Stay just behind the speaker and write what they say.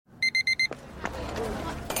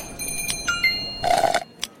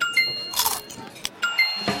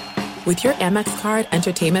With your Amex card,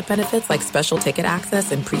 entertainment benefits like special ticket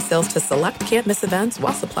access and pre-sales to select can't-miss events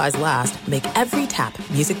while supplies last make every tap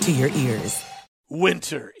music to your ears.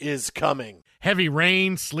 Winter is coming. Heavy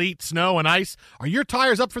rain, sleet, snow, and ice. Are your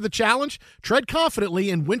tires up for the challenge? Tread confidently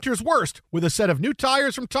in winter's worst with a set of new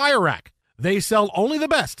tires from Tire Rack. They sell only the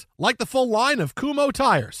best, like the full line of Kumho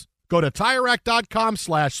tires. Go to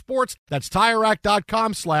TireRack.com/sports. That's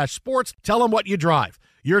TireRack.com/sports. Tell them what you drive.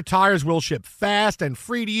 Your tires will ship fast and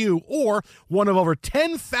free to you or one of over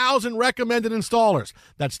 10,000 recommended installers.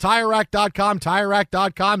 That's TireRack.com,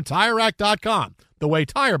 TireRack.com, TireRack.com. The way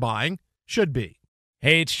tire buying should be.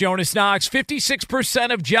 Hey, it's Jonas Knox.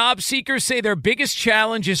 56% of job seekers say their biggest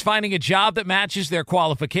challenge is finding a job that matches their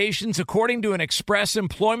qualifications, according to an Express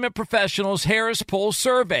Employment Professionals Harris Poll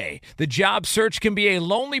survey. The job search can be a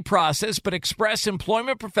lonely process, but Express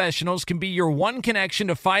Employment Professionals can be your one connection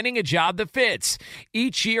to finding a job that fits.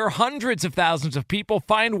 Each year, hundreds of thousands of people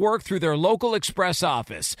find work through their local Express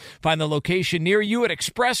office. Find the location near you at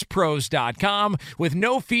expresspros.com. With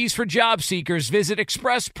no fees for job seekers, visit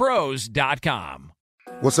expresspros.com.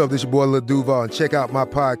 What's up, this your boy Lil Duval, and check out my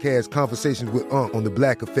podcast, Conversations with Unc, on the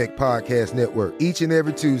Black Effect Podcast Network. Each and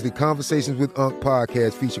every Tuesday, Conversations with Unc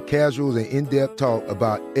podcast feature casuals and in-depth talk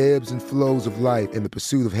about ebbs and flows of life and the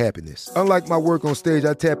pursuit of happiness. Unlike my work on stage,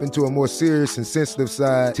 I tap into a more serious and sensitive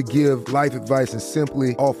side to give life advice and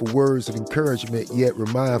simply offer words of encouragement, yet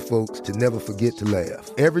remind folks to never forget to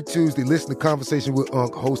laugh. Every Tuesday, listen to Conversation with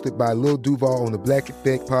Unc, hosted by Lil Duval on the Black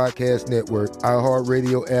Effect Podcast Network,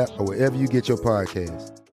 iHeartRadio app, or wherever you get your podcasts.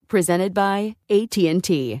 Presented by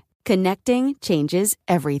AT&T. Connecting changes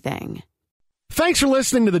everything. Thanks for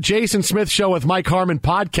listening to the Jason Smith Show with Mike Harmon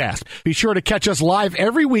podcast. Be sure to catch us live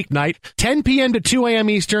every weeknight, 10 p.m. to 2 a.m.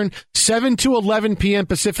 Eastern, 7 to 11 p.m.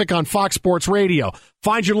 Pacific on Fox Sports Radio.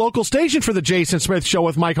 Find your local station for the Jason Smith Show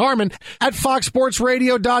with Mike Harmon at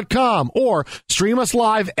foxsportsradio.com or stream us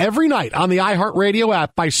live every night on the iHeartRadio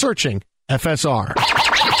app by searching FSR.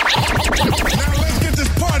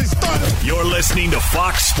 You're listening to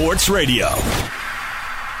Fox Sports Radio. I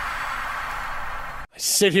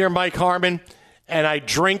sit here, Mike Harmon, and I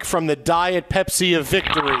drink from the Diet Pepsi of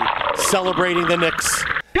victory, celebrating the Knicks,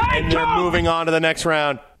 and they're moving on to the next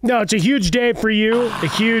round. No, it's a huge day for you, a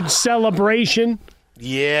huge celebration.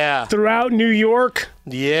 Yeah. Throughout New York.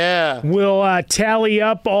 Yeah. We'll tally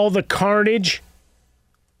up all the carnage,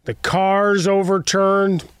 the cars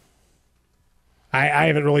overturned. I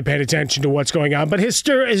haven't really paid attention to what's going on, but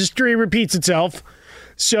history repeats itself.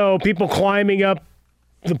 So people climbing up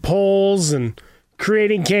the poles and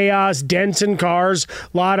creating chaos, dents in cars.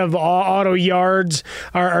 A lot of auto yards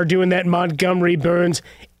are doing that. Montgomery Burns.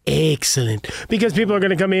 Excellent. Because people are going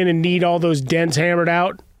to come in and need all those dents hammered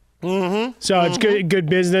out. Mm-hmm. So it's good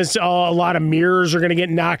business. A lot of mirrors are going to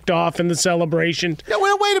get knocked off in the celebration. No,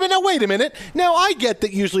 wait a minute. Now I get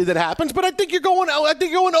that usually that happens, but I think you're going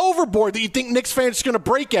overboard. That you think Knicks fans are going to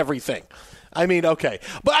break everything. I mean, okay,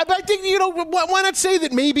 but I think why not say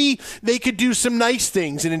that maybe they could do some nice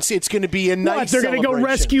things and it's going to be a nice. They're going to go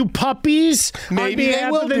rescue puppies. Maybe they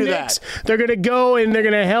will do that. They're going to go and they're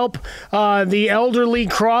going to help the elderly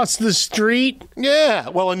cross the street. Yeah,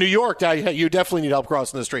 well, in New York, you definitely need help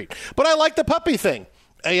crossing the street. But I like the puppy thing.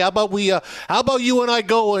 Hey, how about you and I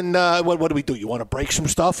go and what do we do? You want to break some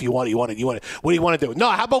stuff? What do you want to do?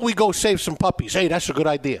 No, how about we go save some puppies? Hey, that's a good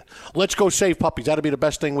idea. Let's go save puppies. That'll be the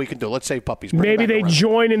best thing we can do. Let's save puppies. Maybe they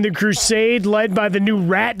join in the crusade led by the new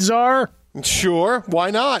rat czar. Sure,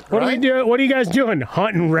 why not? What are we doing? What are you guys doing?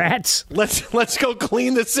 Hunting rats? Let's go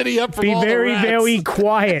clean the city up from all the rats. Be very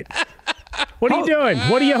quiet. What are you doing?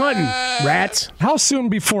 What are you hunting? Rats? How soon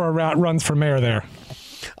before a rat runs for mayor there?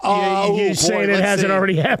 You're saying it hasn't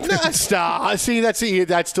already happened. No, stop. See, that's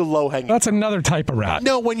the low hanging. That's another type of rat.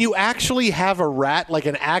 No, when you actually have a rat, like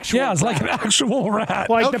an actual rat. Yeah, it's like an actual rat.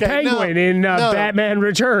 Like the penguin in Batman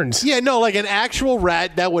Returns. Yeah, no, like an actual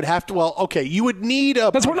rat that would have to, you would need a...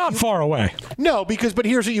 We're not far away. No, but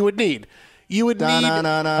here's what you would need. You would need...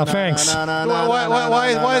 Thanks.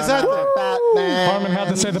 Why is that? Harmon had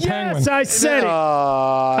to say the penguin. Yes, I said it.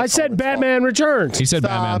 I said Batman Returns. He said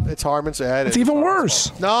Batman. It's Harmon's fault. It's even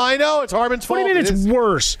worse. No, I know. It's Harmon's fault. What do you mean it's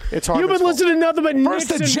worse? It's Harmon's You've been listening to nothing but First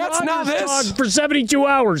Knicks the and Jets, now Rodgers this. talk for 72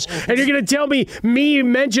 hours. And you're going to tell me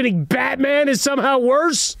mentioning Batman is somehow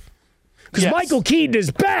worse? Because Michael Keaton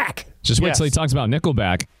is back. Just wait till he talks about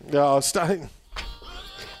Nickelback. No, stop.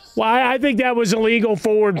 Well, I think that was illegal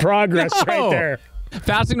forward progress right there.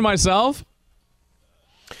 Fasting to myself?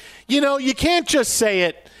 You can't just say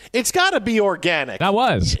it. It's got to be organic. That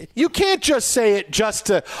was. You can't just say it just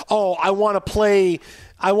to, I want to play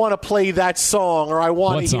I want to play that song, or I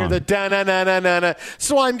want to hear the da-na-na-na-na-na.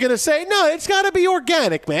 So I'm going to say, no, it's got to be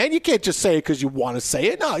organic, man. You can't just say it because you want to say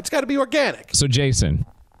it. No, it's got to be organic. So, Jason,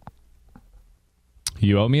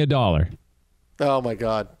 you owe me $1. Oh, my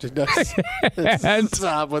God.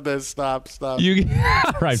 Stop with this. Stop.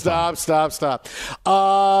 Right, Stop.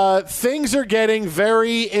 Things are getting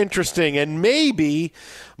very interesting, and maybe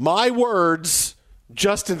my words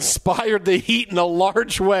just inspired the Heat in a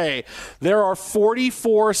large way. There are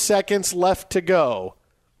 44 seconds left to go.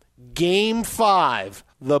 Game 5.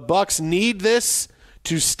 The Bucks need this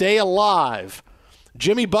to stay alive.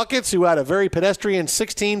 Jimmy Buckets, who had a very pedestrian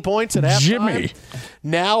 16 points at halftime,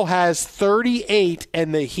 now has 38,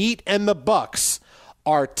 and the Heat and the Bucks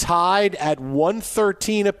are tied at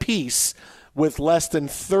 113 apiece with less than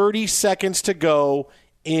 30 seconds to go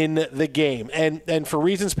in the game. And for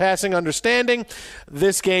reasons passing understanding,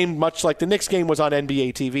 this game, much like the Knicks game, was on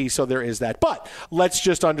NBA TV, so there is that. But let's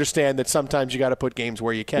just understand that sometimes you got to put games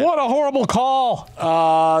where you can. What a horrible call.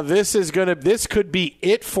 This could be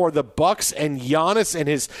it for the Bucks and Giannis and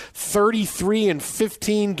his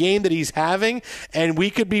 33-15 game that he's having, and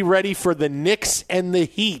we could be ready for the Knicks and the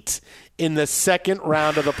Heat in the second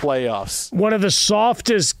round of the playoffs. One of the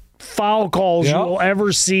softest foul calls you will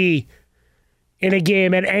ever see in a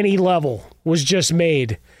game at any level was just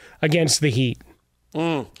made against the Heat.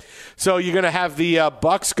 So you're going to have the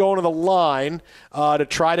Bucks going to the line to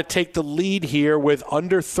try to take the lead here with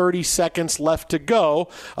under 30 seconds left to go.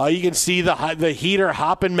 You can see the Heat are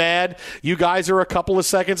hopping mad. You guys are a couple of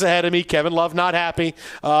seconds ahead of me. Kevin Love not happy,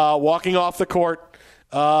 walking off the court,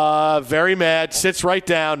 very mad, sits right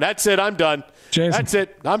down. That's it. I'm done. Jason. That's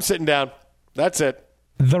it. I'm sitting down. That's it.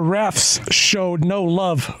 The refs showed no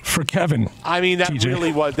love for Kevin. I mean, that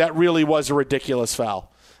really was a ridiculous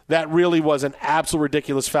foul. That really was an absolute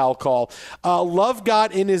ridiculous foul call. Love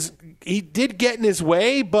he did get in his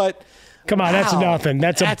way, but come on, that's nothing.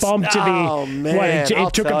 That's a bump to the. Oh man,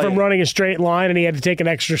 it took him from running a straight line, and he had to take an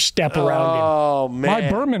extra step around him. Oh man, My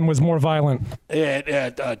Berman was more violent.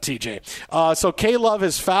 TJ. So K-Love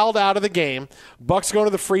is fouled out of the game. Bucks go to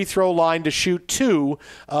the free throw line to shoot 2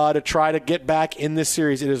 to try to get back in this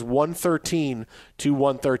series. It is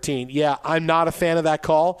 113-113. Yeah, I'm not a fan of that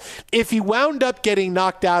call. If he wound up getting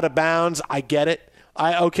knocked out of bounds, I get it.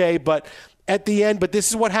 But at the end, but this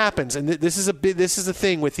is what happens, and this is the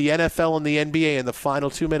thing with the NFL and the NBA in the final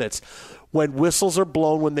 2 minutes, when whistles are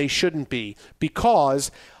blown when they shouldn't be, because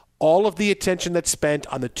all of the attention that's spent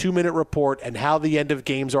on the 2-minute report and how the end of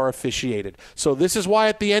games are officiated. So this is why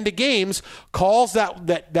at the end of games, calls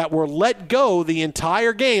that were let go the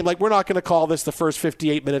entire game, like we're not going to call this the first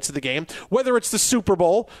 58 minutes of the game, whether it's the Super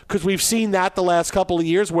Bowl, because we've seen that the last couple of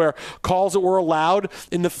years where calls that were allowed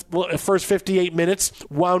in the first 58 minutes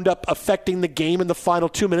wound up affecting the game in the final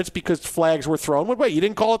 2 minutes because flags were thrown. Wait, you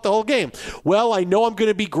didn't call it the whole game. Well, I know I'm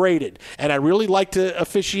going to be graded, and I really like to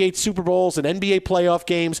officiate Super Bowls and NBA playoff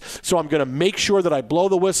games, so I'm going to make sure that I blow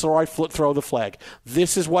the whistle or I throw the flag.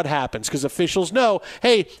 This is what happens because officials know,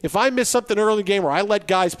 hey, if I miss something early in the game or I let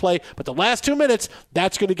guys play, but the last 2 minutes,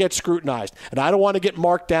 that's going to get scrutinized. And I don't want to get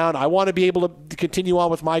marked down. I want to be able to continue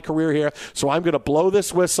on with my career here, so I'm going to blow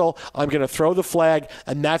this whistle. I'm going to throw the flag,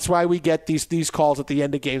 and that's why we get these calls at the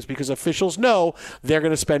end of games, because officials know they're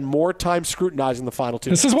going to spend more time scrutinizing the final 2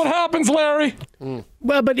 minutes. This is what happens, Larry.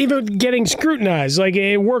 Well, but even getting scrutinized, like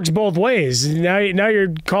it works both ways. Now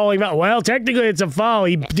you're calling out, well, technically it's a foul.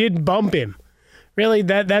 He did bump him. Really,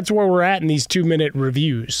 that's where we're at in these 2-minute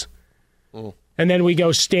reviews. And then we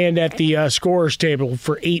go stand at the scorer's table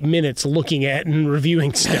for 8 minutes looking at and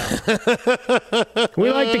reviewing stuff. We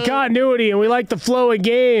like the continuity and we like the flow of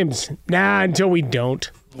games. Until we don't.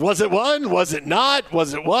 Was it one? Was it not?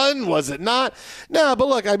 Was it one? Was it not? No, but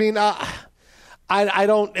look, I mean, I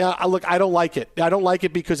don't like it. I don't like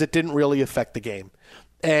it because it didn't really affect the game.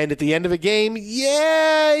 And at the end of a game,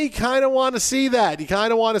 you kind of want to see that. You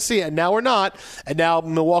kind of want to see it. And now we're not. And now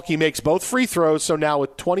Milwaukee makes both free throws. So now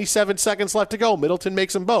with 27 seconds left to go, Middleton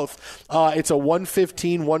makes them both. It's a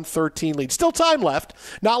 115-113 lead. Still time left.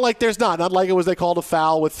 Not like there's not. Not like it was they called a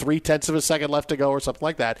foul with 0.3 of a second left to go or something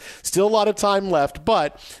like that. Still a lot of time left.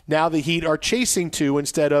 But now the Heat are chasing 2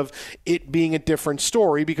 instead of it being a different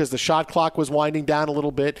story because the shot clock was winding down a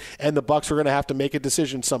little bit and the Bucks were going to have to make a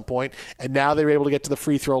decision at some point. And now they were able to get to the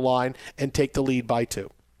free throw line and take the lead by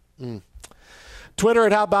 2. Twitter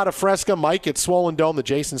at How About a Fresca. Mike at Swollen Dome, the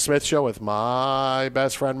Jason Smith Show with my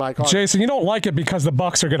best friend, Mike Harmon. Jason, you don't like it because the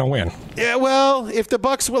Bucks are going to win. Yeah, well, if the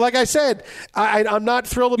Bucks, like I said, I'm not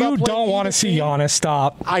thrilled about. You don't want to see Giannis.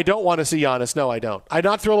 Stop. I don't want to see Giannis. No, I don't. I'm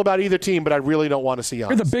not thrilled about either team, but I really don't want to see Giannis.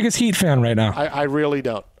 You're the biggest Heat fan right now. I really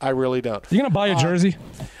don't. I really don't. You going to buy a jersey?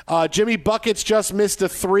 Jimmy Buckets just missed a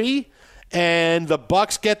 3. And the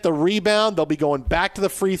Bucks get the rebound. They'll be going back to the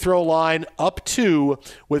free throw line, up 2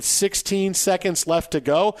 with 16 seconds left to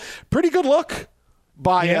go. Pretty good look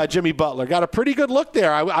by Jimmy Butler. Got a pretty good look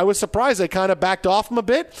there. I was surprised they kind of backed off him a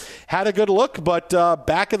bit. Had a good look, but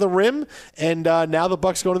back of the rim. And now the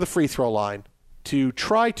Bucks go to the free throw line to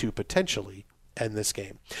try to potentially end this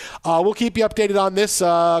game. We'll keep you updated on this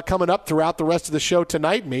coming up throughout the rest of the show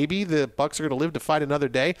tonight. Maybe the Bucks are going to live to fight another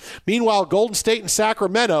day. Meanwhile, Golden State and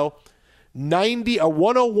Sacramento,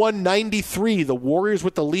 101-93. The Warriors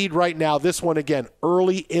with the lead right now. This one again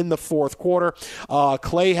early in the fourth quarter.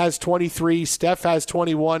 Clay has 23. Steph has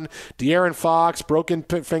 21. De'Aaron Fox, broken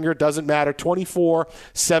finger, doesn't matter. 24,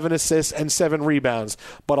 7 assists, and 7 rebounds.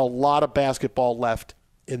 But a lot of basketball left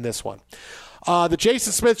in this one. The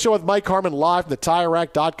Jason Smith Show with Mike Harmon live from the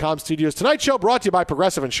TireRack.com studios. Tonight's show brought to you by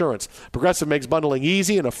Progressive Insurance. Progressive makes bundling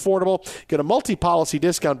easy and affordable. Get a multi-policy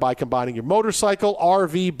discount by combining your motorcycle,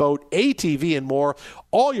 RV, boat, ATV, and more.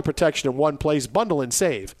 All your protection in one place. Bundle and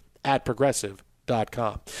save at Progressive.com.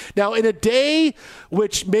 Now, in a day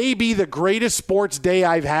which may be the greatest sports day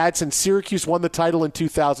I've had since Syracuse won the title in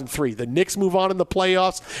 2003, the Knicks move on in the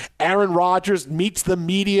playoffs. Aaron Rodgers meets the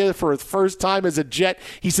media for his first time as a Jet.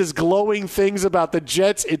 He says glowing things about the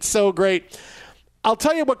Jets. It's so great. I'll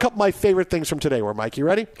tell you what a couple of my favorite things from today were, Mike. You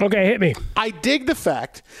ready? Okay, hit me. I dig the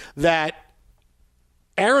fact that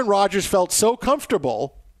Aaron Rodgers felt so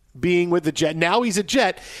comfortable being with the Jet. Now he's a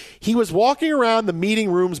Jet. He was walking around the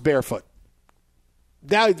meeting rooms barefoot.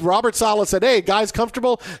 Now, Robert Saleh said, hey, guy's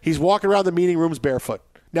comfortable. He's walking around the meeting rooms barefoot.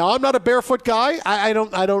 Now, I'm not a barefoot guy.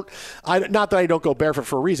 Not that I don't go barefoot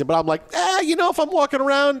for a reason, but I'm like, if I'm walking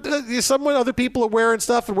around, other people are wearing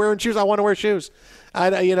stuff and wearing shoes, I want to wear shoes. I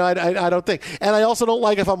don't think. And I also don't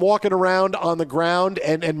like if I'm walking around on the ground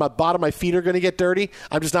and my bottom of my feet are going to get dirty.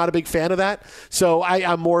 I'm just not a big fan of that. So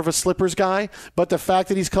I'm more of a slippers guy. But the fact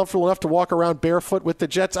that he's comfortable enough to walk around barefoot with the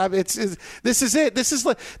Jets, this is it. This is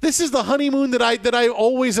the honeymoon that I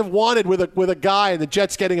always have wanted with a guy and the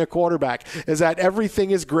Jets getting a quarterback. Is that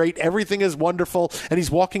everything is great, everything is wonderful, and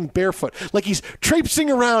he's walking barefoot like he's traipsing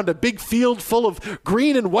around a big field full of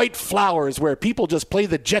green and white flowers where people just play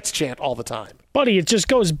the Jets chant all the time. Buddy, it just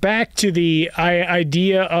goes back to the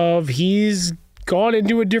idea of he's gone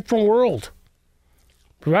into a different world.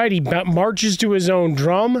 Right? He marches to his own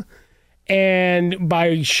drum, and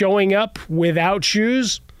by showing up without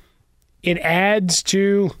shoes, it adds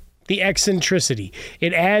to the eccentricity.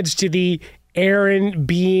 It adds to the Aaron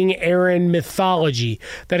being Aaron mythology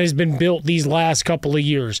that has been built these last couple of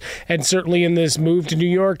years. And certainly in this move to New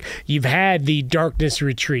York, you've had the darkness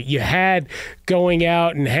retreat. You had going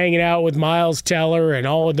out and hanging out with Miles Teller and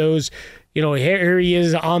all of those. Here he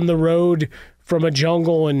is on the road from a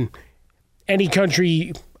jungle in any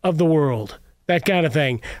country of the world. That kind of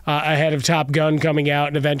thing, ahead of Top Gun coming out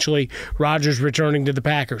and eventually Rodgers returning to the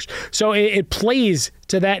Packers. So it plays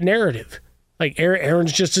to that narrative. Like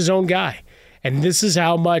Aaron's just his own guy. And this is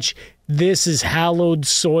how much this is hallowed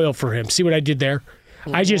soil for him. See what I did there?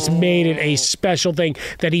 I just made it a special thing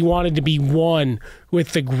that he wanted to be one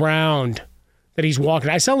with the ground that he's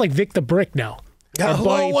walking. I sound like Vic the Brick now. Our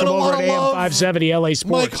buddy from over at AM 570 LA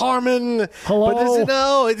Sports. Mike Harmon. Hello.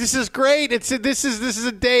 But this is great. This is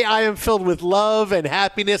a day I am filled with love and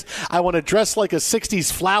happiness. I want to dress like a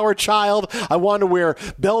 60s flower child. I want to wear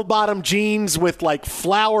bell-bottom jeans with like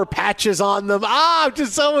flower patches on them. I'm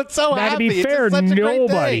just so happy. To be fair,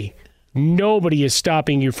 nobody is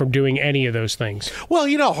stopping you from doing any of those things. Well,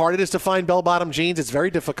 you know how hard it is to find bell-bottom jeans? It's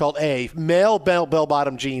very difficult. Male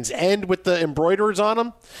bell-bottom jeans and with the embroiderers on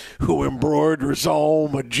them. Who embroiders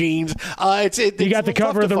on my jeans? You got the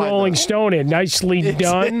cover of the Rolling Stone in. Nicely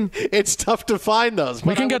done. It's tough to find those.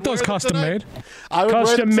 We can get those custom made.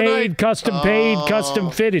 Custom made, custom paid,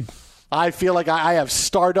 custom fitted. I feel like I have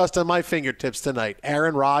stardust on my fingertips tonight.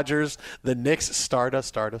 Aaron Rodgers, the Knicks,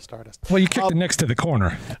 stardust. Well, you kicked the Knicks to the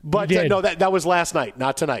corner. But no, that was last night,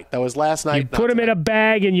 not tonight. That was last night. You put them in a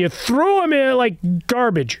bag and you threw them in like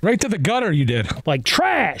garbage. Right to the gutter you did. Like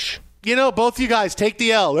trash. Both you guys take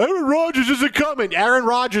the L. Aaron Rodgers isn't coming. Aaron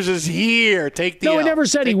Rodgers is here. Take the L. No, we never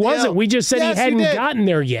said he wasn't. We just said he hadn't gotten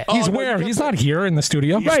there yet. He's where? He's not here in the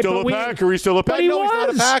studio. He's still a Packer. He's still a Packer. No, he's not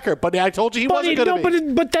a Packer. But I told you he wasn't going to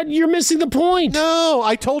be. But you're missing the point. No,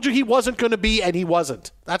 I told you he wasn't going to be, and he wasn't.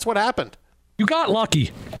 That's what happened. You got lucky.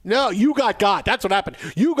 No, you got. That's what happened.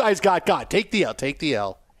 You guys got. Take the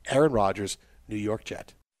L. Aaron Rodgers, New York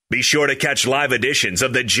Jet. Be sure to catch live editions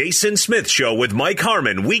of The Jason Smith Show with Mike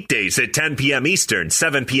Harmon weekdays at 10 p.m. Eastern,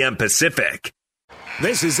 7 p.m. Pacific.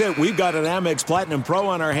 This is it. We've got an Amex Platinum Pro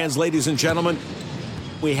on our hands, ladies and gentlemen.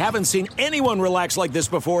 We haven't seen anyone relax like this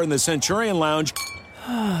before in the Centurion Lounge.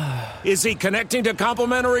 Is he connecting to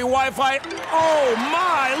complimentary Wi-Fi? Oh,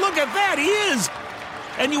 my. Look at that. He is.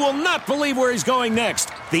 And you will not believe where he's going next.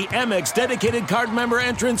 The Amex dedicated card member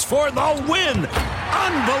entrance for the win.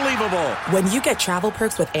 Unbelievable. When you get travel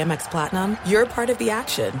perks with Amex Platinum, you're part of the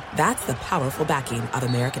action. That's the powerful backing of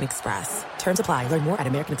American Express. Terms apply. Learn more at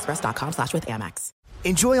americanexpress.com/withAmex.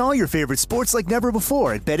 Enjoy all your favorite sports like never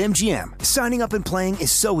before at BetMGM. Signing up and playing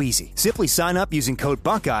is so easy. Simply sign up using code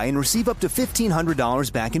Buckeye and receive up to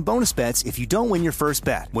 $1,500 back in bonus bets if you don't win your first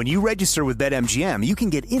bet. When you register with BetMGM, you can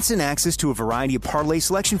get instant access to a variety of parlay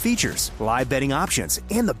selection features, live betting options,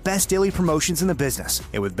 and the best daily promotions in the business.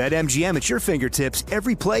 And with BetMGM at your fingertips,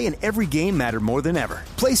 every play and every game matter more than ever.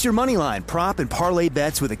 Place your moneyline, prop, and parlay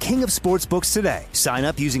bets with the king of sportsbooks today. Sign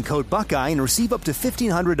up using code Buckeye and receive up to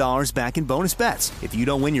 $1,500 back in bonus bets if you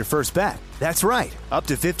don't win your first bet. That's right, up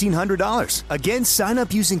to $1,500. Again, sign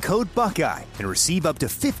up using code Buckeye and receive up to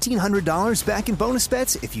 $1,500 back in bonus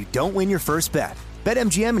bets if you don't win your first bet.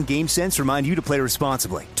 BetMGM and GameSense remind you to play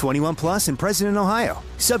responsibly. 21 plus and present in Ohio.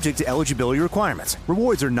 Subject to eligibility requirements.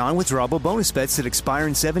 Rewards are non-withdrawable bonus bets that expire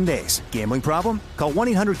in 7 days. Gambling problem? Call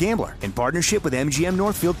 1-800-GAMBLER in partnership with MGM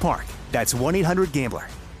Northfield Park. That's 1-800-GAMBLER.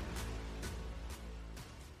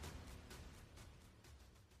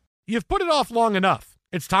 You've put it off long enough.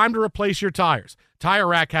 It's time to replace your tires. Tire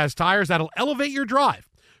Rack has tires that'll elevate your drive.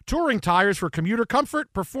 Touring tires for commuter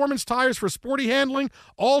comfort, performance tires for sporty handling,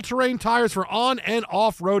 all-terrain tires for on- and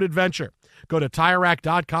off-road adventure. Go to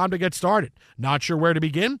TireRack.com to get started. Not sure where to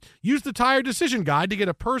begin? Use the Tire Decision Guide to get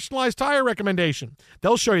a personalized tire recommendation.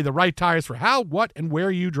 They'll show you the right tires for how, what, and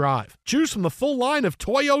where you drive. Choose from the full line of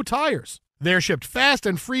Toyo tires. They're shipped fast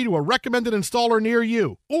and free to a recommended installer near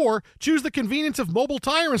you. Or choose the convenience of mobile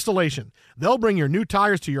tire installation. They'll bring your new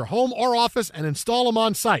tires to your home or office and install them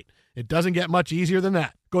on site. It doesn't get much easier than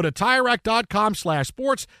that. Go to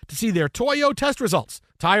TireRack.com/sports to see their Toyo test results,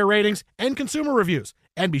 tire ratings, and consumer reviews.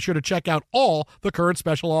 And be sure to check out all the current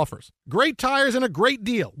special offers. Great tires and a great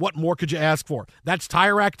deal. What more could you ask for? That's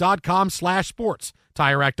TireRack.com/sports.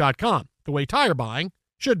 TireRack.com, the way tire buying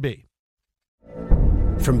should be.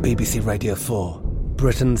 From BBC Radio 4,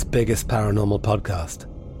 Britain's biggest paranormal podcast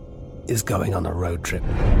is going on a road trip.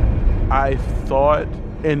 I thought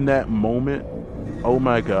in that moment, oh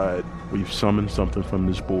my God, we've summoned something from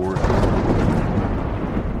this board.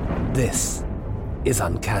 This is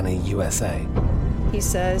Uncanny USA. He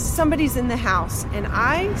says, somebody's in the house, and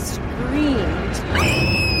I screamed.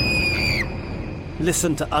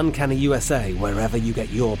 Listen to Uncanny USA wherever you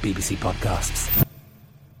get your BBC podcasts,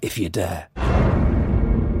 if you dare.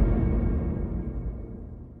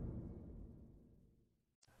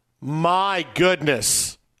 My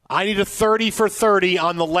goodness. I need a 30 for 30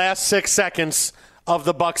 on the last 6 seconds of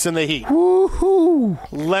the Bucks and the Heat. Woo-hoo.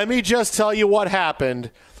 Let me just tell you what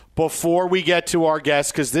happened before we get to our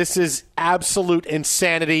guest, because this is absolute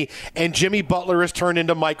insanity, and Jimmy Butler has turned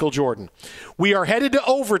into Michael Jordan. We are headed to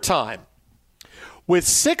overtime. With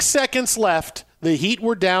 6 seconds left, the Heat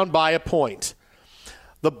were down by a point.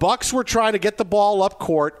 The Bucks were trying to get the ball up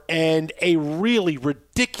court, and a really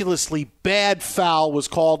ridiculously bad foul was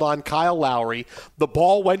called on Kyle Lowry. The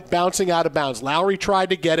ball went bouncing out of bounds. Lowry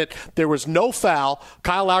tried to get it. There was no foul.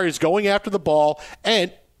 Kyle Lowry is going after the ball,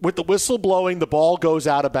 and with the whistle blowing, the ball goes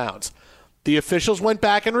out of bounds. The officials went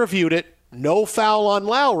back and reviewed it. No foul on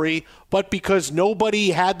Lowry, but because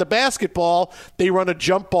nobody had the basketball, they run a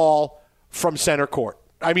jump ball from center court.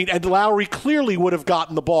 I mean, and Lowry clearly would have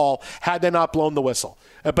gotten the ball had they not blown the whistle.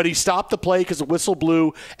 But he stopped the play because the whistle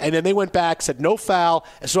blew, and then they went back, said no foul,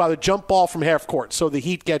 and so had a jump ball from half court. So the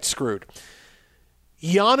Heat get screwed.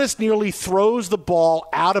 Giannis nearly throws the ball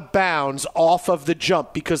out of bounds off of the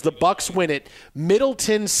jump because the Bucks win it.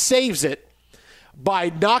 Middleton saves it by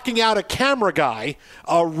knocking out a camera guy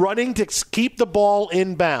running to keep the ball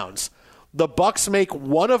in bounds. The Bucks make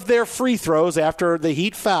one of their free throws after the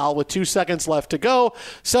Heat foul with 2 seconds left to go.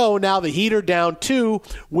 So now the Heat are down 2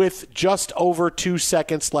 with just over 2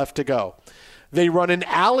 seconds left to go. They run an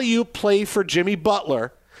alley-oop play for Jimmy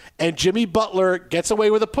Butler, and Jimmy Butler gets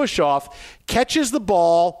away with a push-off, catches the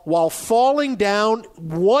ball while falling down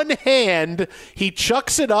one hand. He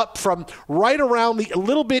chucks it up from right around a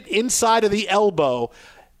little bit inside of the elbow.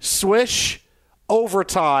 Swish.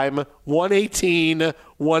 Overtime, 118.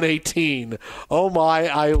 Oh, my,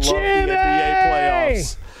 I love the NBA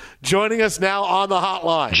playoffs. Joining us now on the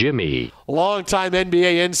hotline, Jimmy. Longtime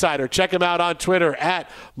NBA insider. Check him out on Twitter at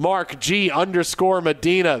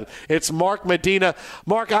 @MarkG_Medina. It's Mark Medina.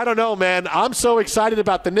 Mark, I don't know, man. I'm so excited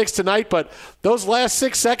about the Knicks tonight, but those last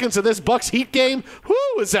 6 seconds of this Bucks Heat game,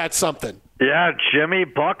 whoo, is that something? Yeah, Jimmy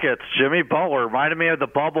Buckets, Jimmy Butler reminded me of the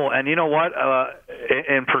bubble. And you know what?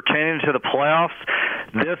 In pertaining to the playoffs,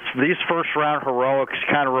 these first-round heroics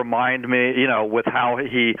kind of remind me, with how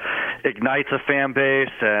he ignites a fan base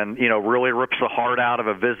and, really rips the heart out of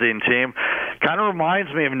a visiting team. Kind of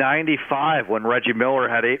reminds me of '95 when Reggie Miller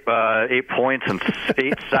had 8 points in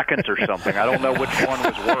 8 seconds or something. I don't know which one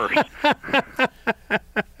was worse.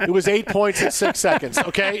 It was 8 points in 6 seconds.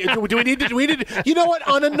 Okay, do we need to? You know what?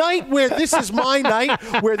 On a night where this is my night,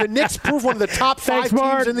 where the Knicks prove one of the top 5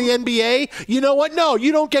 teams in the NBA, you know what? No,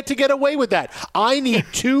 you don't get to get away with that. I need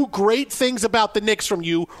 2 great things about the Knicks from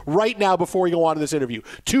you right now before we go on to this interview.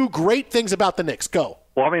 2 great things about the Knicks. Go.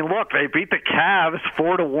 Well, I mean, look, they beat the Cavs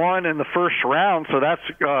 4-1 in the first round, so that's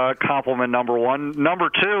compliment number 1. Number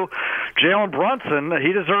 2, Jalen Brunson,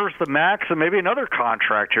 he deserves the max and maybe another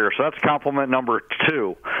contract here, so that's compliment number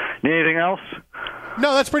 2. Need anything else?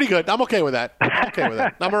 No, that's pretty good. I'm okay with that.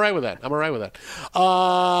 I'm all right with that.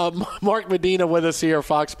 Mark Medina with us here,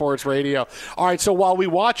 Fox Sports Radio. All right, so while we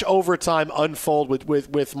watch overtime unfold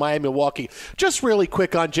with Miami-Milwaukee, just really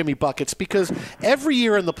quick on Jimmy Buckets, because every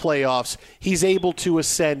year in the playoffs, he's able to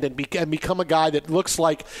ascend and become a guy that looks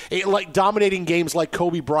like dominating games like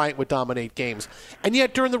Kobe Bryant would dominate games. And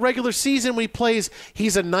yet during the regular season when he plays,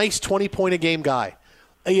 he's a nice 20-point-a-game guy.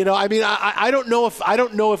 I don't know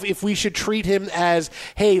if we should treat him as,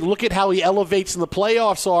 hey, look at how he elevates in the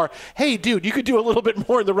playoffs, or, hey, dude, you could do a little bit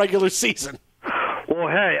more in the regular season. Well,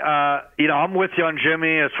 hey, I'm with you on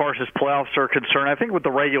Jimmy as far as his playoffs are concerned. I think with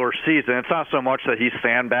the regular season, it's not so much that he's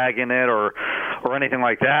sandbagging it or anything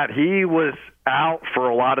like that. He was out for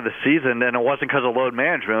a lot of the season, and it wasn't because of load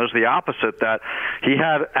management. It was the opposite, that he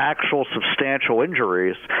had actual substantial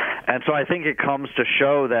injuries. And so I think it comes to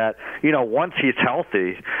show that, once he's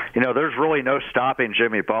healthy, there's really no stopping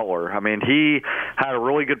Jimmy Butler. I mean, he had a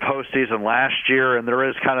really good postseason last year, and there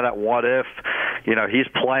is kind of that what if. He's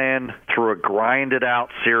playing through a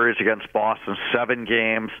grinded-out series against Boston, 7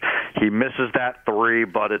 games. He misses that 3,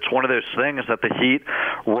 but it's one of those things that the Heat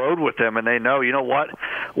rode with him, and they know, you know what,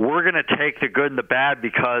 we're going to take the good and the bad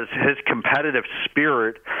because his competitive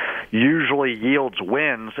spirit usually yields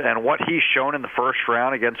wins, and what he's shown in the first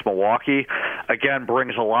round against Milwaukee, again,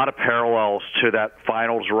 brings a lot of parallels to that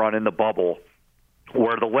finals run in the bubble,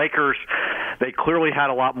 where the Lakers, they clearly had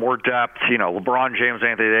a lot more depth. LeBron James,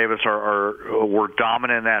 Anthony Davis were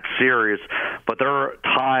dominant in that series, but there are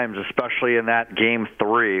times, especially in that Game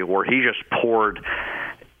 3, where he just poured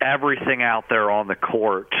everything out there on the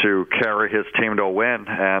court to carry his team to a win.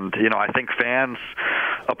 And, I think fans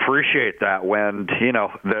appreciate that when,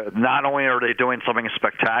 not only are they doing something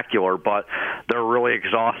spectacular, but they're really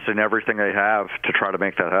exhausting everything they have to try to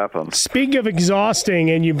make that happen. Speaking of exhausting,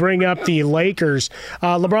 and you bring up the Lakers,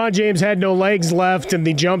 LeBron James had no legs left, and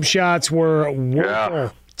the jump shots were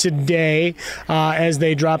woeful today as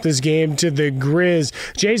they dropped this game to the Grizz.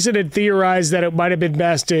 Jason had theorized that it might have been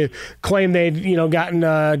best to claim they'd gotten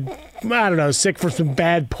sick for some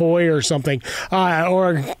bad poi or something,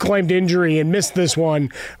 or claimed injury and missed this one,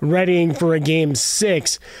 readying for a Game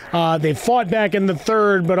 6. They fought back in the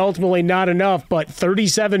third, but ultimately not enough. But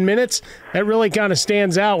 37 minutes, that really kind of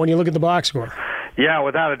stands out when you look at the box score. Yeah,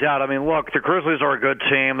 without a doubt. I mean, look, the Grizzlies are a good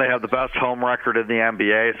team. They have the best home record in the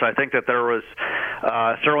NBA, so I think that there was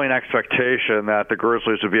certainly an expectation that the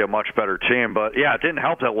Grizzlies would be a much better team. But, yeah, it didn't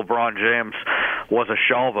help that LeBron James was a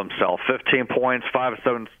shell of himself. 15 points, 5 of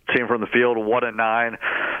 17 from the field, 1 of 9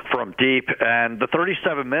 from deep. And the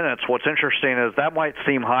 37 minutes, what's interesting is that might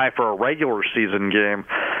seem high for a regular season game,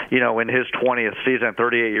 in his 20th season,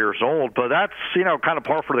 38 years old. But that's, kind of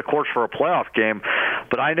par for the course for a playoff game.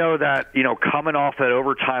 But I know that, coming off that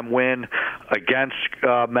overtime win against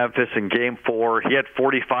Memphis in Game 4, he had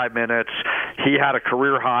 45 minutes. He had a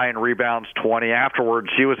career high in rebounds, 20. Afterwards,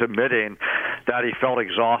 he was admitting that he felt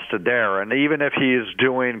exhausted there. And even if he's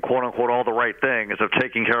doing, quote-unquote, all the right things of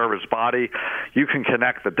taking care of his body, you can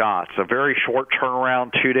connect the dots. A very short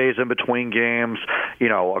turnaround, 2 days in between games,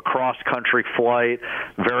 a cross-country flight,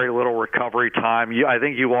 very little recovery time. I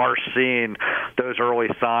think you are seeing those early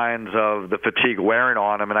signs of the fatigue wearing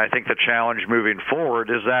on him, and I think the challenge moving forward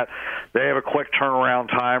is that they have a quick turnaround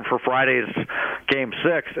time for Friday's Game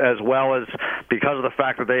 6, as well as because of the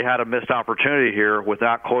fact that they had a missed opportunity here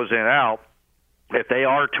without closing it out. If they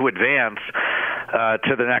are to advance,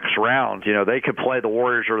 to the next round. They could play the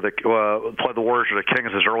Warriors or the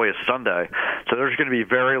Kings as early as Sunday. So there's going to be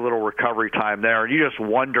very little recovery time there. And you just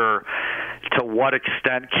wonder to what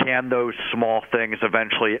extent can those small things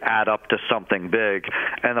eventually add up to something big.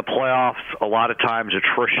 And the playoffs, a lot of times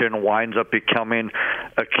attrition winds up becoming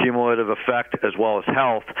a cumulative effect as well as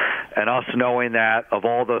health. And us knowing that of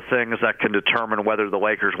all the things that can determine whether the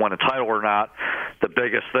Lakers win a title or not, the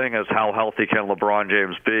biggest thing is how healthy can LeBron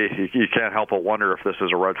James be. You can't help but wonder if this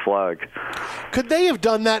is a red flag. Could they have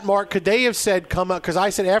done that, Mark? Could they have said, come out? Because I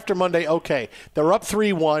said after Monday, okay, they're up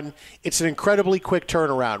 3-1. It's an incredibly quick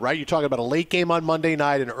turnaround, right? You're talking about a late game on Monday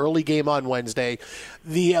night, an early game on Wednesday.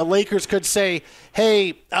 The Lakers could say,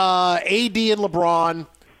 hey, AD and LeBron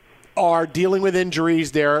are dealing with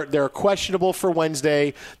injuries. They're questionable for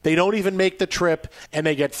Wednesday. They don't even make the trip, and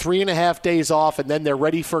they get 3.5 days off, and then they're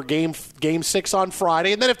ready for game 6 on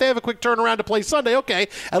Friday. And then if they have a quick turnaround to play Sunday, okay,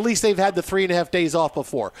 at least they've had the 3.5 days off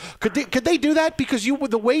before. Could they do that? Because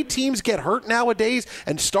the way teams get hurt nowadays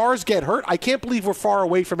and stars get hurt, I can't believe we're far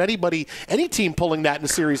away from any team pulling that in a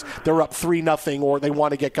series. They're up 3-0 or they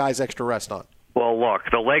want to get guys extra rest on. Well, look,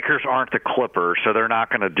 the Lakers aren't the Clippers, so they're not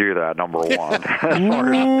going to do that, number one.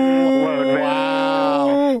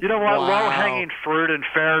 Wow. You know what? Wow. Low-hanging fruit in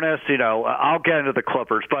fairness, I'll get into the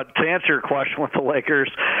Clippers. But to answer your question with the Lakers,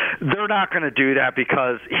 they're not going to do that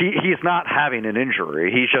because he's not having an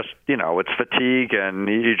injury. He's just, it's fatigue, and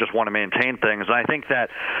you just want to maintain things. And I think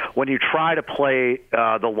that when you try to play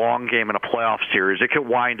the long game in a playoff series, it could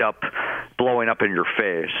wind up blowing up in your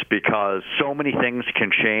face because so many things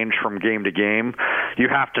can change from game to game. You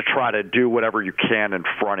have to try to do whatever you can in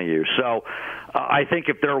front of you. So I think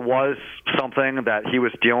if there was something that he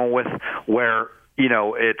was dealing with where,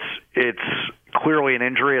 it's clearly an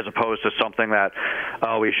injury as opposed to something that,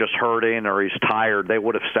 he's just hurting or he's tired, they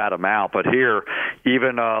would have sat him out. But here,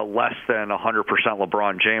 even less than 100%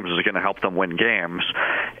 LeBron James is going to help them win games.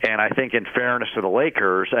 And I think in fairness to the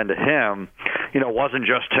Lakers and to him, it wasn't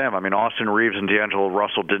just him. I mean, Austin Reeves and D'Angelo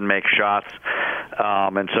Russell didn't make shots,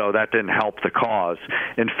 and so that didn't help the cause.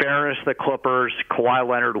 In fairness to the Clippers, Kawhi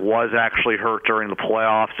Leonard was actually hurt during the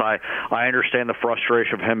playoffs. I understand the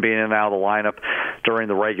frustration of him being in and out of the lineup during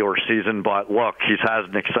the regular season, but look, he's has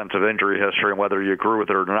an extensive injury history, and whether you agree with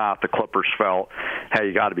it or not, the Clippers felt, hey,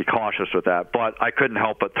 you got to be cautious with that. But I couldn't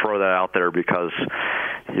help but throw that out there because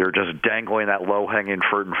you're just dangling that low-hanging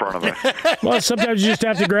fruit in front of me. Well, sometimes you just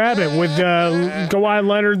have to grab it. With Kawhi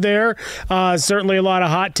Leonard there, certainly a lot of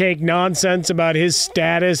hot take nonsense about his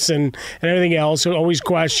status and everything else. Always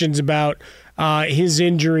questions about his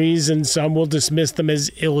injuries, and some will dismiss them as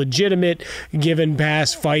illegitimate given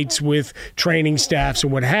past fights with training staffs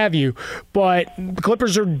and what have you. But the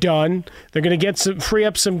Clippers are done. They're going to free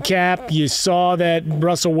up some cap. You saw that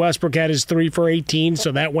Russell Westbrook had his 3 for 18,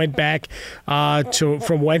 so that went back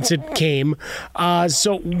from whence it came.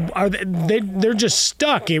 So they're just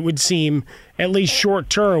stuck, it would seem, at least short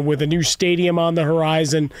term, with a new stadium on the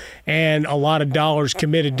horizon and a lot of dollars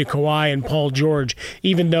committed to Kawhi and Paul George,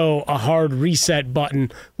 even though a hard reset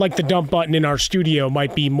button like the dump button in our studio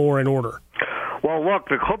might be more in order. Well, look,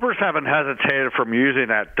 the Clippers haven't hesitated from using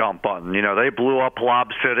that dump button. They blew up Lob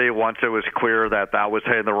City once it was clear that was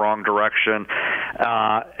heading the wrong direction.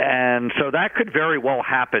 And so that could very well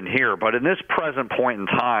happen here. But in this present point in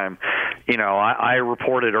time, I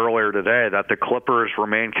reported earlier today that the Clippers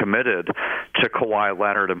remain committed to Kawhi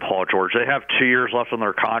Leonard and Paul George. They have 2 years left on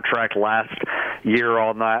their contract. Last year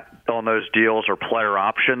on those deals are player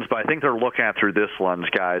options, but I think they're looking at through this lens,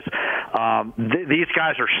 guys. These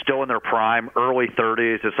guys are still in their prime, early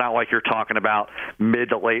 30s. It's not like you're talking about mid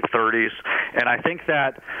to late 30s. And I think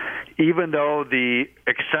that even though the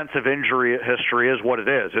extensive injury history is what it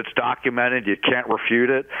is, it's documented, you can't refute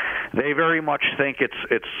it, they very much think it's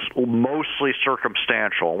mostly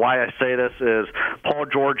circumstantial. Why I say this is Paul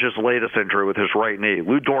George's latest injury with his right knee.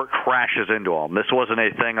 Lou Dort crashes into him. This wasn't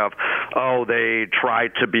a thing of, they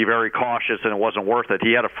tried to be very cautious and it wasn't worth it.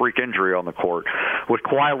 He had a freak injury on the court. With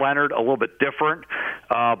Kawhi Leonard, a little bit different,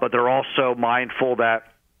 but they're also mindful that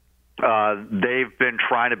they've been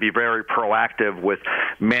trying to be very proactive with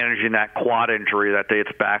managing that quad injury that dates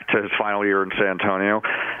back to his final year in San Antonio,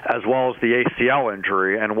 as well as the ACL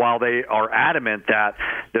injury. And while they are adamant that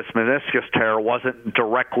this meniscus tear wasn't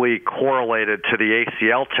directly correlated to the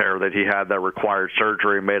ACL tear that he had that required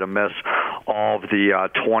surgery and made him miss all of the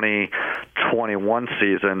 2021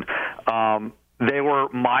 season, they were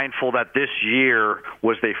mindful that this year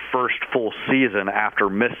was their first full season after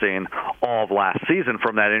missing all of last season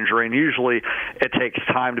from that injury. And usually it takes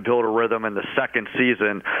time to build a rhythm. In the second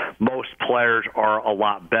season, most players are a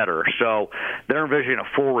lot better. So they're envisioning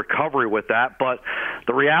a full recovery with that. But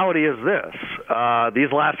the reality is this.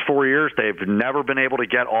 These last 4 years, they've never been able to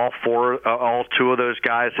get all two of those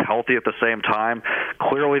guys healthy at the same time.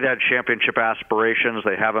 Clearly they had championship aspirations.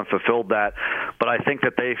 They haven't fulfilled that. But I think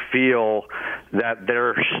that they feel that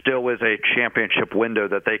there still is a championship window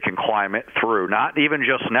that they can climb it through, not even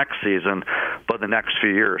just next season, but the next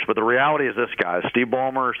few years. But the reality is this, guys. Steve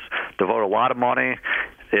Ballmer's devoted a lot of money.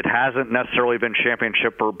 It hasn't necessarily been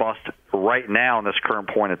championship or bust right now in this current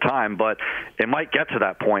point of time, but it might get to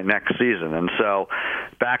that point next season. And so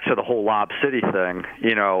back to the whole Lob City thing,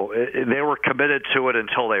 they were committed to it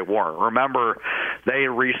until they weren't. Remember, they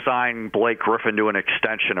re-signed Blake Griffin to an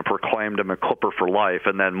extension and proclaimed him a Clipper for life,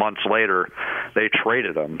 and then months later they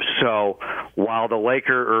traded him. So while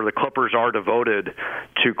the Clippers are devoted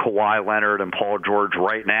to Kawhi Leonard and Paul George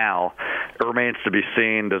right now, it remains to be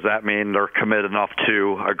seen. Does that mean they're committed enough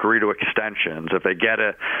to agree to extensions? If they get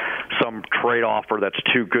some trade offer that's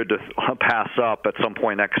too good to pass up at some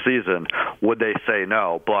point next season, would they say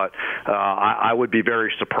no? But I would be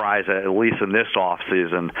very surprised at least in this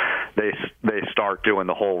offseason they start doing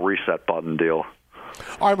the whole reset button deal.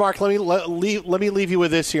 All right, Mark, let me leave you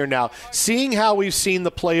with this here now. Seeing how we've seen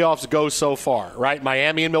the playoffs go so far, right?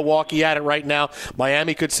 Miami and Milwaukee at it right now.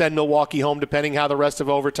 Miami could send Milwaukee home depending how the rest of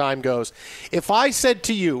overtime goes. If I said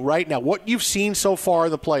to you right now what you've seen so far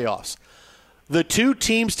in the playoffs, the two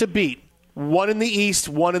teams to beat, one in the East,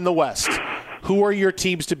 one in the West, who are your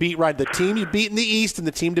teams to beat, right? The team you beat in the East and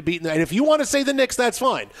the team to beat in the – and if you want to say the Knicks, that's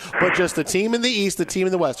fine. But just the team in the East, the team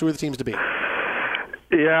in the West, who are the teams to beat?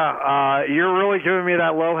 Yeah, you're really giving me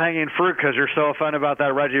that low-hanging fruit because you're so offended about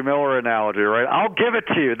that Reggie Miller analogy, right? I'll give it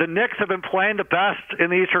to you. The Knicks have been playing the best in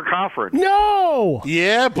the Eastern Conference. No!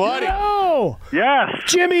 Yeah, buddy. No! Yes.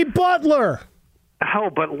 Jimmy Butler. Oh,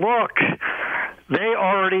 but look, they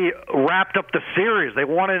already wrapped up the series. They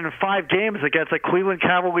won it in 5 games against a Cleveland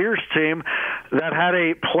Cavaliers team that had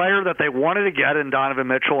a player that they wanted to get in Donovan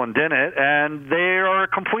Mitchell and didn't, and they are a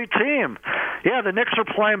complete team. Yeah, the Knicks are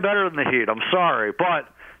playing better than the Heat. I'm sorry, but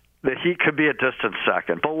the Heat could be a distant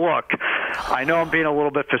second. But look, I know I'm being a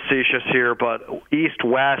little bit facetious here, but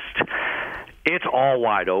East-West, it's all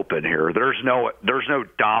wide open here. There's no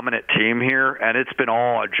dominant team here, and it's been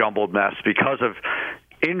all a jumbled mess because of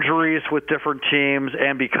injuries with different teams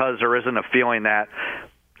and because there isn't a feeling that,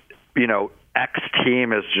 X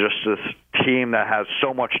team is just this team that has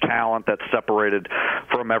so much talent that's separated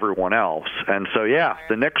from everyone else. And so, yeah,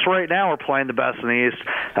 the Knicks right now are playing the best in the East.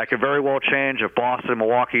 That could very well change if Boston and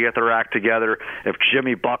Milwaukee get their act together, if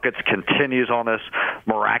Jimmy Buckets continues on this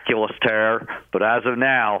miraculous tear. But as of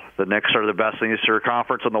now, the Knicks are the best in the Eastern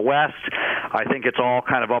Conference. In the West, I think it's all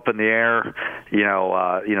kind of up in the air.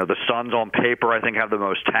 The Suns on paper, I think, have the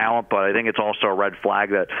most talent, but I think it's also a red flag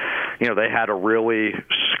that, they had to really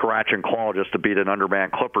scratch and claw just to beat an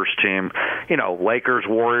undermanned Clippers team. Lakers,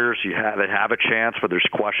 Warriors, they have a chance, but there's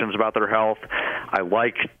questions about their health. I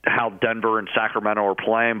like how Denver and Sacramento are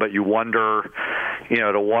playing, but you wonder,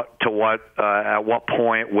 at what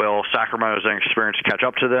point will Sacramento's inexperience catch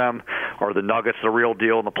up to them? Are the Nuggets the real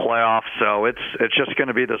deal in the playoffs? So it's just going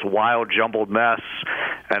to be this wild, jumbled mess,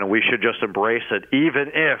 and we should just embrace it, even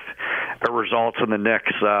if it results in the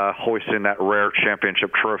Knicks hoisting that rare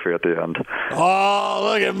championship trophy at the end. Oh,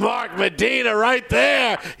 look at Mark Medina right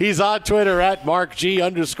there. He's on Twitter at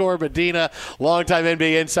 @MarkG_Medina, longtime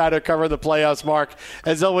NBA insider covering the playoffs. Mark,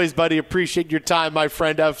 as always, buddy, appreciate your time, my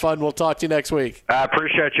friend. Have fun. We'll talk to you next week. I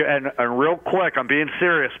appreciate you. And real quick, I'm being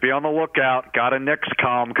serious. Be on the lookout. Got a Knicks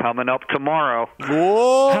coming up tomorrow.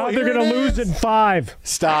 Whoa, how they're going to lose in 5.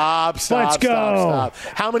 Stop. Let's go.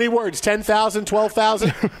 How many words? 10,000, 12,000?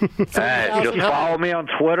 Hey, just follow me on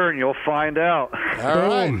Twitter and you'll find out. All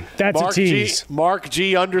right. That's Mark a tease.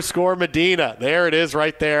 @MarkG_Medina. There it is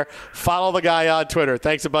right there. Follow the guy on Twitter.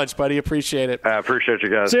 Thanks a bunch, buddy. Appreciate it. I appreciate you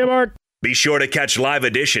guys. See you, Mark. Be sure to catch live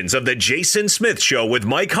editions of The Jason Smith Show with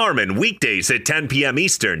Mike Harmon weekdays at 10 p.m.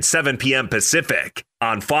 Eastern, 7 p.m. Pacific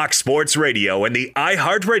on Fox Sports Radio and the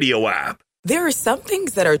iHeartRadio app. There are some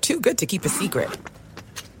things that are too good to keep a secret.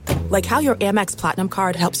 Like how your Amex Platinum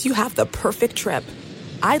card helps you have the perfect trip.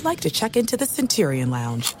 I'd like to check into the Centurion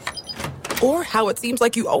Lounge. Or how it seems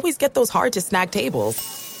like you always get those hard-to-snag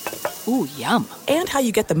tables. Ooh, yum. And how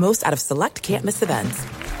you get the most out of select can't-miss events.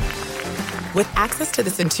 With access to the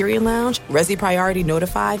Centurion Lounge, Resi Priority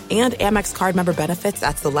Notified, and Amex card member benefits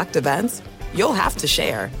at select events, you'll have to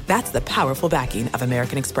share. That's the powerful backing of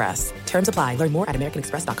American Express. Terms apply. Learn more at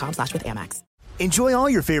americanexpress.com/withAmex. Enjoy all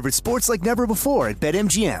your favorite sports like never before at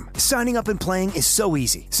BetMGM. Signing up and playing is so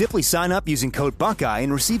easy. Simply sign up using code Buckeye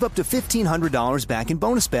and receive up to $1,500 back in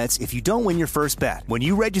bonus bets if you don't win your first bet. When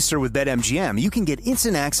you register with BetMGM, you can get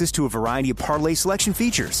instant access to a variety of parlay selection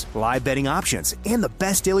features, live betting options, and the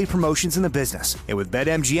best daily promotions in the business. And with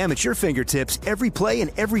BetMGM at your fingertips, every play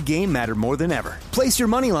and every game matter more than ever. Place your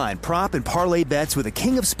moneyline, prop, and parlay bets with the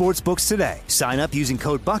king of sportsbooks today. Sign up using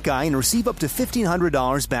code Buckeye and receive up to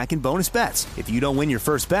 $1,500 back in bonus bets if you don't win your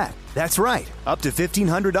first bet. That's right, up to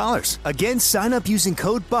 $1,500. Again, sign up using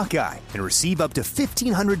code Buckeye and receive up to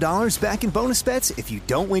 $1,500 back in bonus bets if you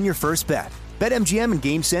don't win your first bet. BetMGM and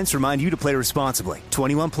GameSense remind you to play responsibly.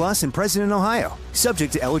 21 plus and present in Ohio.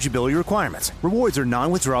 Subject to eligibility requirements. Rewards are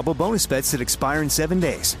non-withdrawable bonus bets that expire in 7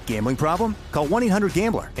 days. Gambling problem? Call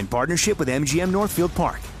 1-800-GAMBLER in partnership with MGM Northfield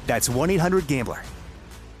Park. That's 1-800-GAMBLER.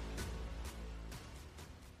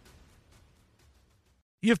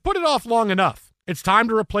 You've put it off long enough. It's time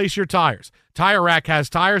to replace your tires. Tire Rack has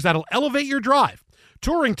tires that'll elevate your drive.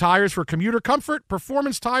 Touring tires for commuter comfort,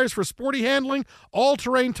 performance tires for sporty handling,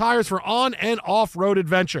 all-terrain tires for on- and off-road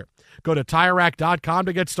adventure. Go to TireRack.com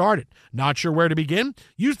to get started. Not sure where to begin?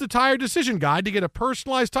 Use the Tire Decision Guide to get a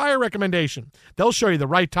personalized tire recommendation. They'll show you the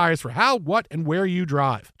right tires for how, what, and where you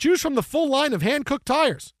drive. Choose from the full line of hand-cooked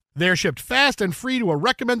tires. They're shipped fast and free to a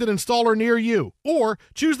recommended installer near you. Or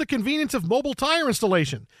choose the convenience of mobile tire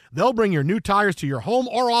installation. They'll bring your new tires to your home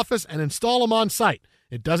or office and install them on site.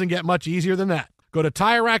 It doesn't get much easier than that. Go to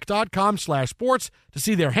TireRack.com/sports to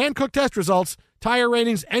see their hand-cooked test results, tire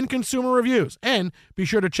ratings, and consumer reviews. And be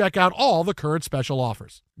sure to check out all the current special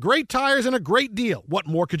offers. Great tires and a great deal. What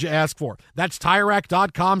more could you ask for? That's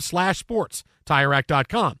TireRack.com/sports.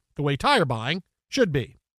 TireRack.com, the way tire buying should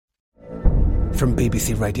be. From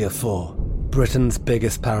BBC Radio 4, Britain's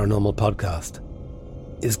biggest paranormal podcast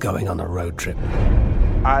is going on a road trip.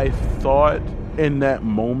 I thought in that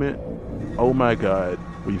moment, oh my God,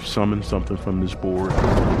 we've summoned something from this board.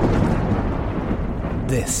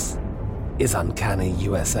 This is Uncanny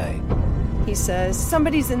USA. He says,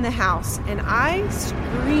 somebody's in the house, and I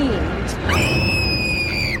screamed.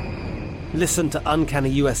 Listen to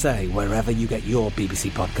Uncanny USA wherever you get your BBC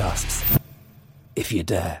podcasts, if you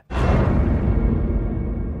dare.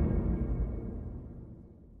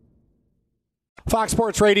 Fox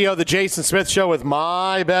Sports Radio, the Jason Smith Show with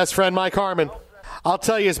my best friend, Mike Harmon. I'll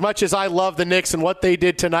tell you, as much as I love the Knicks and what they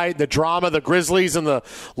did tonight, the drama the Grizzlies and the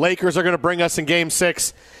Lakers are going to bring us in Game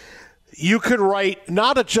 6, you could write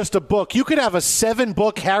not just a book. You could have a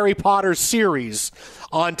 7-book Harry Potter series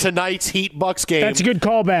on tonight's Heat-Bucks game. That's a good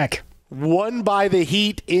callback. Won by the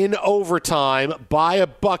Heat in overtime by a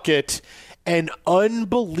bucket. An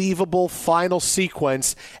unbelievable final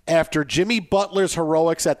sequence after Jimmy Butler's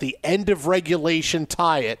heroics at the end of regulation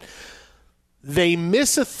tie it. They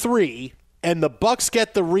miss a three, and the Bucks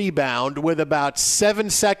get the rebound with about 7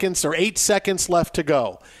 seconds or 8 seconds left to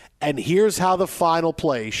go. And here's how the final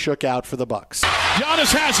play shook out for the Bucks.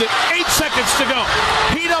 Giannis has it. 8 seconds to go.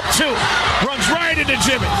 Heat up 2. Runs right into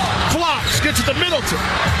Jimmy. Flies. Gets it to Middleton.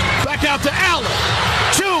 Back out to Allen.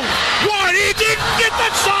 2, 1. He didn't get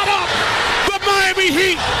that shot up. The Miami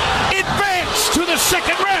Heat advance to the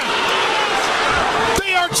second round.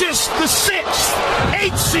 They are just the 6th,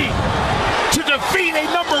 8th seed to defeat a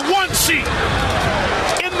number 1 seed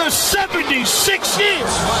in the 76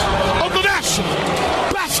 years of the National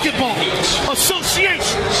Basketball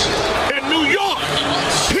Association in New York.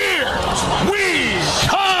 Here we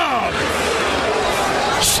come.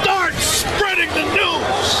 Start spreading the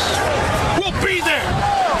news. We'll be there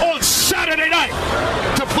on Saturday night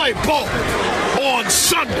to play ball on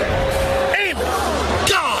Sunday. Amen.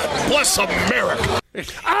 God bless America.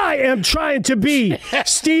 I am trying to be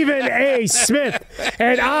Stephen A. Smith,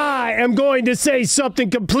 and I am going to say something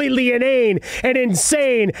completely inane and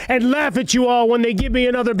insane and laugh at you all when they give me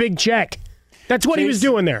another big check. That's what he was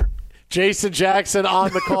doing there. Jason Jackson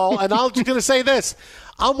on the call, and I'm just going to say this.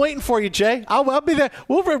 I'm waiting for you, Jay. I'll be there.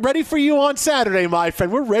 We're ready for you on Saturday, my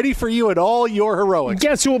friend. We're ready for you and all your heroics.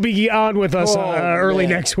 Guess who will be on with us early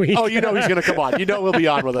next week? Oh, you know he's going to come on. You know he'll be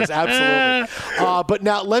on with us. Absolutely. But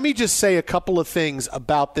now let me just say a couple of things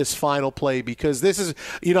about this final play, because this is,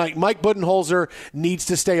 like Mike Budenholzer needs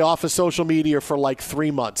to stay off of social media for like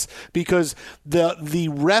 3 months, because the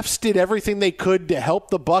refs did everything they could to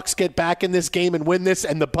help the Bucks get back in this game and win this,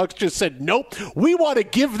 and the Bucks just said, nope, we want to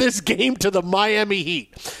give this game to the Miami Heat.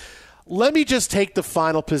 Let me just take the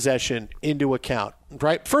final possession into account,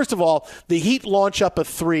 right? First of all, the Heat launch up a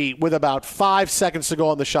 3 with about 5 seconds to go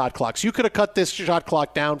on the shot clock. So you could have cut this shot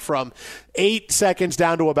clock down from 8 seconds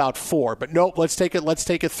down to about 4. But nope, let's take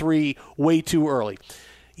a 3 way too early.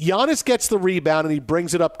 Giannis gets the rebound and he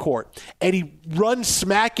brings it up court. And he runs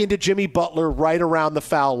smack into Jimmy Butler right around the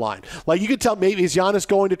foul line. Like, you could tell maybe is Giannis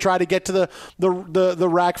going to try to get to the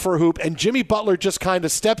rack for a hoop, and Jimmy Butler just kind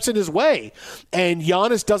of steps in his way. And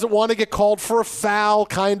Giannis doesn't want to get called for a foul,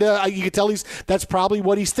 kind of. You can tell that's probably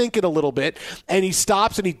what he's thinking a little bit. And he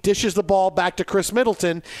stops and he dishes the ball back to Chris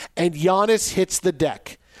Middleton, and Giannis hits the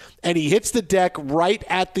deck. And he hits the deck right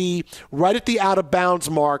at the out of bounds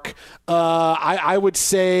mark. I would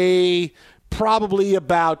say probably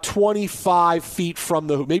about 25 feet from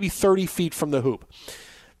the hoop, maybe 30 feet from the hoop.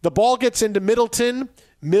 The ball gets into Middleton.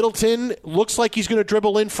 Middleton looks like he's going to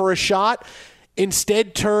dribble in for a shot.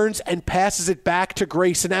 Instead turns and passes it back to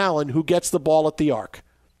Grayson Allen, who gets the ball at the arc.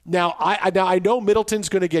 Now I know Middleton's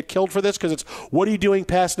going to get killed for this because it's, what are you doing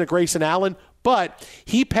passing to Grayson Allen? But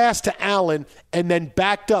he passed to Allen and then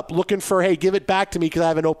backed up looking for, hey, give it back to me because I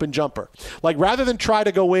have an open jumper. Like, rather than try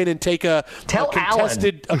to go in and take a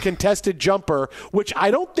contested jumper, which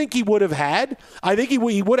I don't think he would have had. I think he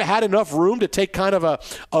would have had enough room to take kind of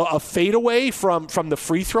a fadeaway from the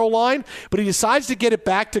free throw line. But he decides to get it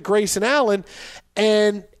back to Grayson Allen,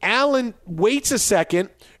 and Allen waits a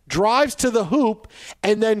second, drives to the hoop,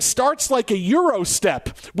 and then starts like a Euro step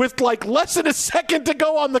with like less than a second to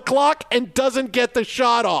go on the clock and doesn't get the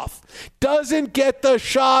shot off.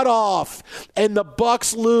 And the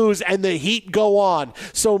Bucks lose and the Heat go on.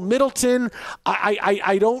 So Middleton,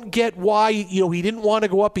 I don't get why he didn't want to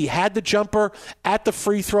go up. He had the jumper at the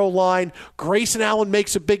free throw line. Grayson Allen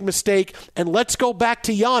makes a big mistake. And let's go back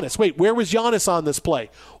to Giannis. Wait, where was Giannis on this play?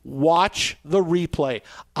 Watch the replay.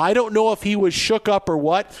 I don't know if he was shook up or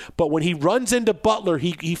what, but when he runs into Butler,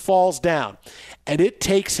 he falls down. And it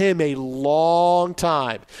takes him a long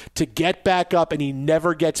time to get back up, and he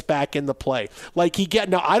never gets back in the play. Like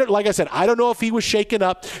I said, I don't know if he was shaken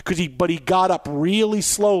up but he got up really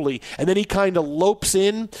slowly, and then he kind of lopes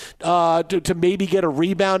in to maybe get a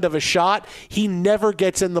rebound of a shot. He never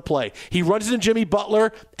gets in the play. He runs into Jimmy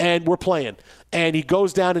Butler, and we're playing. And he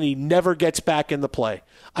goes down and he never gets back in the play.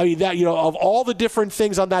 I mean, that, of all the different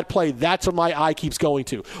things on that play, that's what my eye keeps going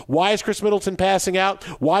to. Why is Chris Middleton passing out?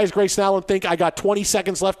 Why does Grayson Allen think I got 20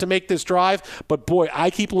 seconds left to make this drive? But boy, I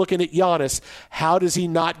keep looking at Giannis. How does he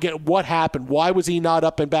not get, what happened? Why was he not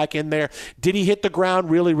up and back in there? Did he hit the ground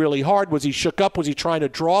really, really hard? Was he shook up? Was he trying to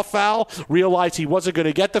draw a foul? Realized he wasn't going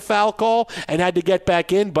to get the foul call and had to get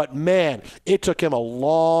back in? But man, it took him a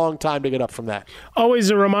long time to get up from that. Always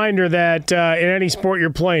a reminder that in any sport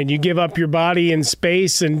you're playing, you give up your body in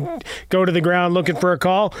space and go to the ground looking for a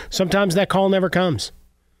call. Sometimes that call never comes.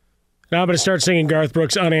 Now I'm going to start singing Garth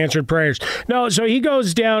Brooks' Unanswered Prayers. No, so he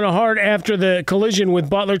goes down hard after the collision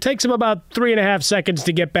with Butler. Takes him about 3.5 seconds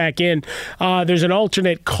to get back in. There's an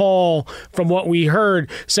alternate call from what we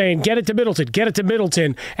heard saying, get it to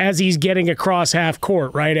Middleton, as he's getting across half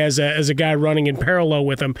court, right, as a guy running in parallel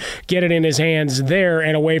with him. Get it in his hands there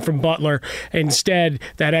and away from Butler. Instead,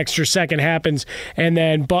 that extra second happens, and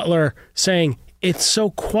then Butler saying, it's so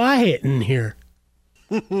quiet in here.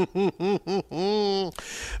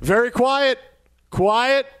 Very quiet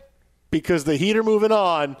because the Heat are moving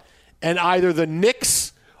on, and either the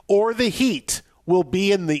Knicks or the Heat will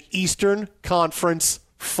be in the Eastern Conference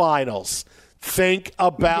Finals. Think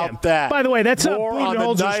about that. By the way, that's more on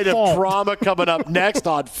the night of drama coming up next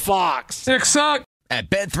on Fox. Knicks suck. At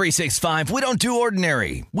Bet365, we don't do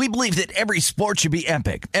ordinary. We believe that every sport should be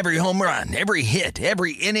epic. Every home run, every hit,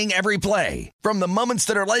 every inning, every play. From the moments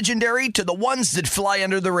that are legendary to the ones that fly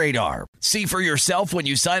under the radar. See for yourself when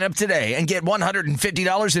you sign up today and get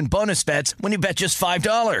 $150 in bonus bets when you bet just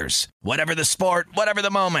 $5. Whatever the sport, whatever the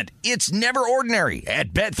moment, it's never ordinary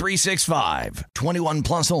at Bet365. 21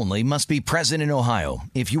 plus only. Must be present in Ohio.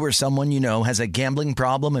 If you or someone you know has a gambling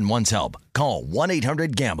problem and wants help, call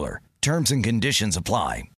 1-800-GAMBLER. Terms and conditions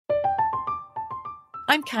apply.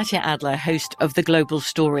 I'm Katya Adler, host of The Global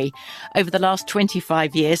Story. Over the last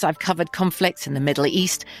 25 years, I've covered conflicts in the Middle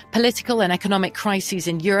East, political and economic crises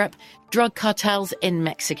in Europe, drug cartels in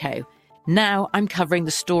Mexico. Now I'm covering the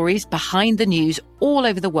stories behind the news all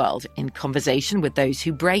over the world in conversation with those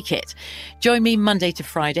who break it. Join me Monday to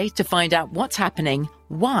Friday to find out what's happening,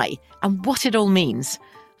 why, and what it all means.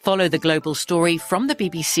 Follow The Global Story from the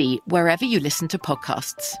BBC wherever you listen to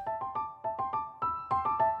podcasts.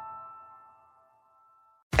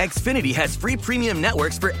 Xfinity has free premium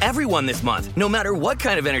networks for everyone this month, no matter what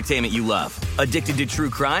kind of entertainment you love. Addicted to true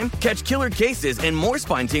crime? Catch killer cases and more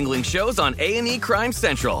spine-tingling shows on A&E Crime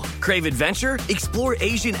Central. Crave adventure? Explore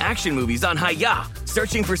Asian action movies on Hi-YAH.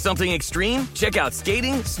 Searching for something extreme? Check out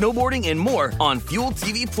skating, snowboarding, and more on Fuel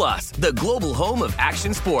TV Plus, the global home of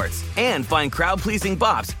action sports. And find crowd-pleasing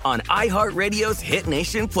bops on iHeartRadio's Hit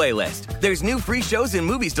Nation playlist. There's new free shows and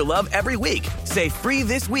movies to love every week. Say free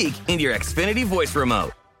this week in your Xfinity voice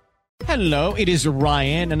remote. Hello, it is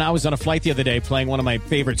Ryan, and I was on a flight the other day playing one of my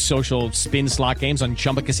favorite social spin slot games on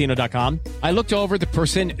ChumbaCasino.com. I looked over at the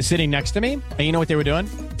person sitting next to me, and you know what they were doing?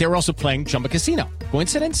 They were also playing Chumba Casino.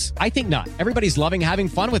 Coincidence? I think not. Everybody's loving having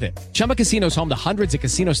fun with it. Chumba Casino is home to hundreds of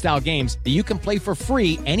casino-style games that you can play for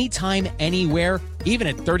free anytime, anywhere, even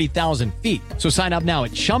at 30,000 feet. So sign up now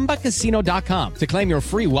at ChumbaCasino.com to claim your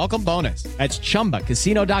free welcome bonus. That's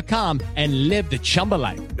ChumbaCasino.com and live the Chumba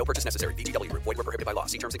life. No purchase necessary. VGW. Void where prohibited by law.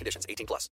 See terms and conditions. 18+.